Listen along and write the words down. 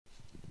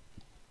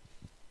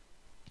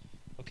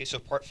Okay, so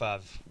part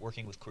 5,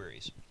 working with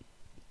queries.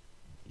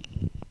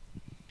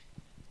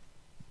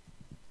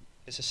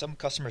 It says some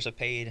customers have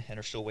paid and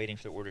are still waiting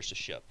for their orders to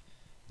ship.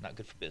 Not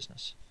good for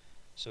business.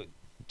 So it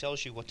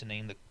tells you what to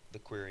name the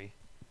query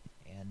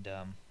and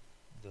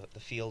the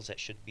fields that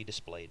should be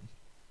displayed.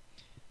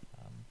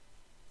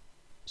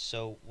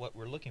 So what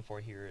we're looking for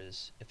here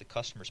is if the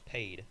customer's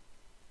paid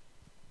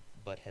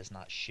but has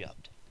not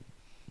shipped.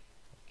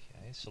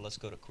 Okay, so let's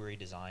go to query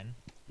design.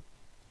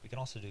 We can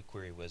also do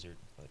query wizard,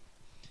 but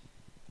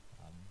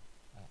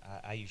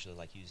I usually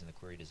like using the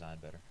query design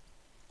better.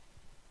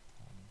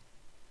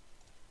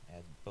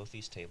 Add both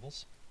these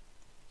tables,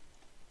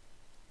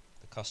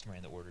 the customer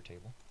and the order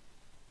table.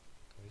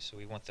 Okay, so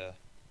we want the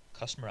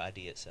customer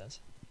ID, it says.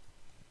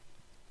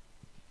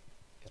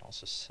 It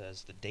also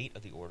says the date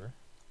of the order,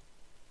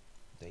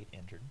 date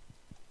entered,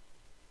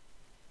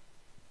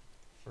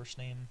 first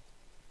name,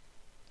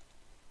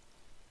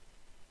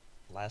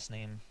 last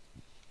name,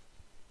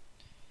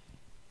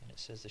 and it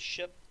says the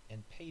ship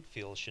and paid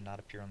fields should not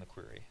appear on the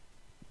query.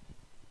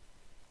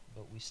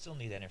 But we still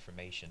need that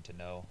information to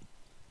know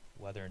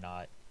whether or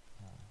not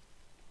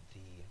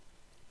the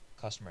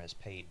customer has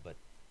paid but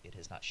it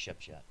has not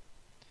shipped yet.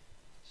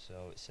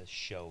 So it says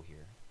show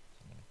here.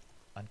 So I'm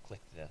going to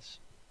unclick this.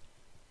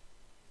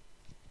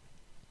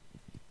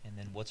 And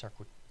then what's our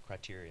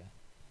criteria?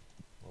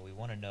 Well, we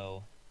want to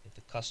know if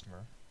the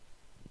customer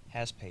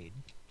has paid,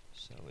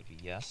 so it would be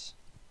yes,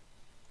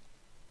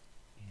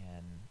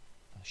 and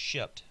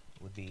shipped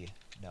would be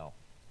no.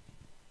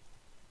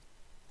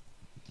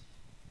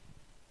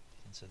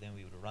 And so then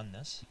we would run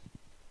this,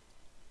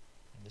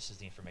 and this is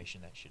the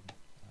information that should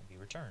be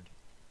returned.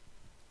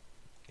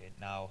 Okay,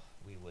 now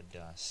we would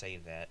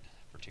save that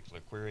particular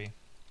query,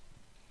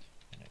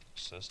 and it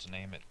says to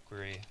name it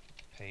query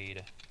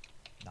paid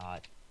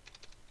not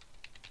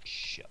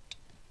shipped.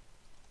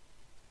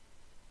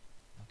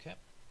 Okay,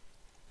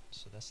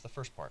 so that's the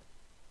first part.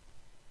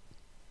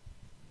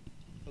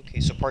 Okay,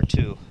 so part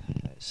 2,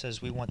 it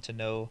says we want to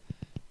know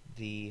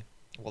the,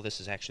 well, this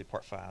is actually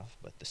part 5,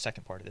 but the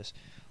second part of this,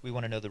 we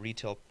want to know the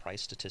retail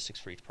price statistics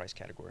for each price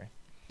category.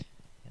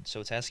 And so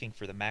it's asking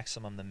for the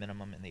maximum, the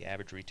minimum, and the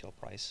average retail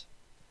price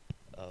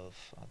of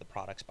the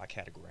products by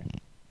category.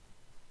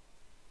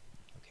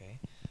 Okay,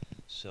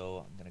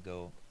 so I'm going to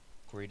go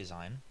query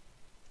design.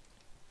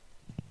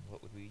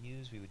 What would we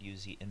use? We would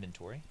use the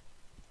inventory.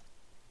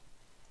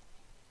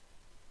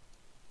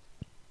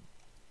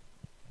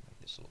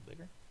 Make this a little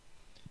bigger.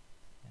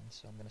 And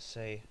so I'm going to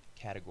say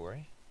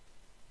category.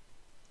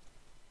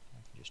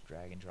 I can just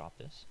drag and drop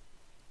this.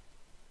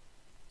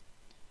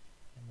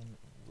 And then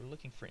we're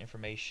looking for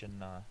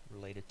information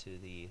related to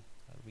the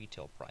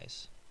retail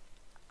price.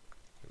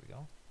 Here we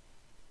go.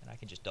 And I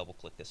can just double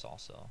click this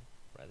also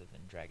rather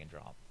than drag and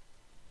drop.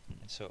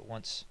 And so it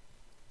wants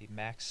the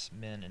max,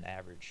 min, and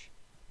average.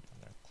 I'm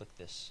going to click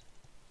this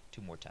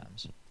 2 more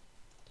times.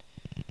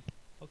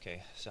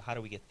 Okay, so how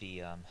do we get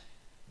the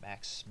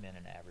max, min,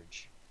 and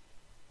average?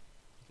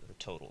 Go to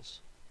totals.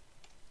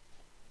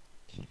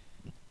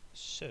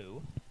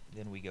 So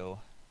then we go,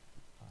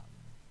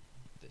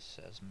 this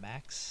says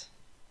max.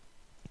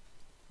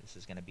 This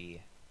is going to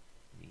be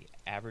the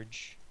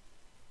average,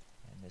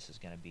 and this is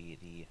going to be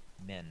the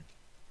min.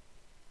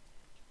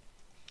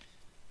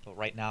 But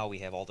right now we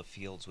have all the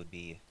fields would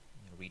be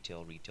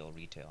retail, retail,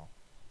 retail.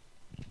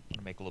 I'm going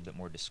to make a little bit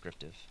more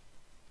descriptive.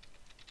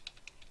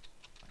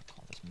 I'm going to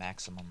call this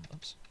maximum.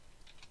 Oops.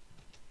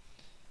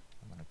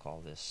 I'm going to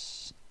call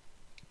this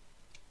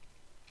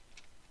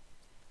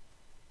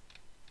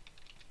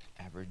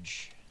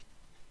average,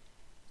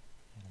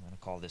 and I'm going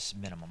to call this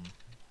minimum.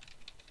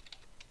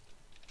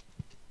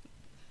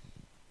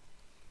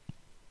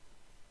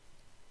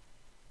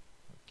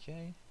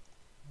 Okay,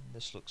 and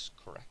this looks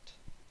correct.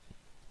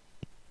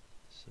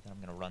 So then I'm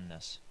going to run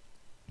this.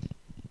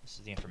 This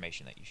is the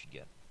information that you should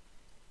get.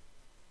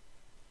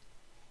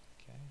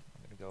 Okay,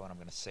 I'm going to go and I'm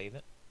going to save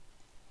it.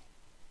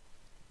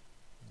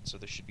 And so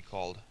this should be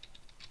called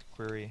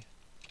query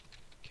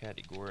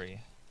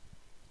category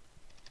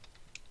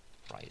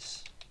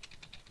price.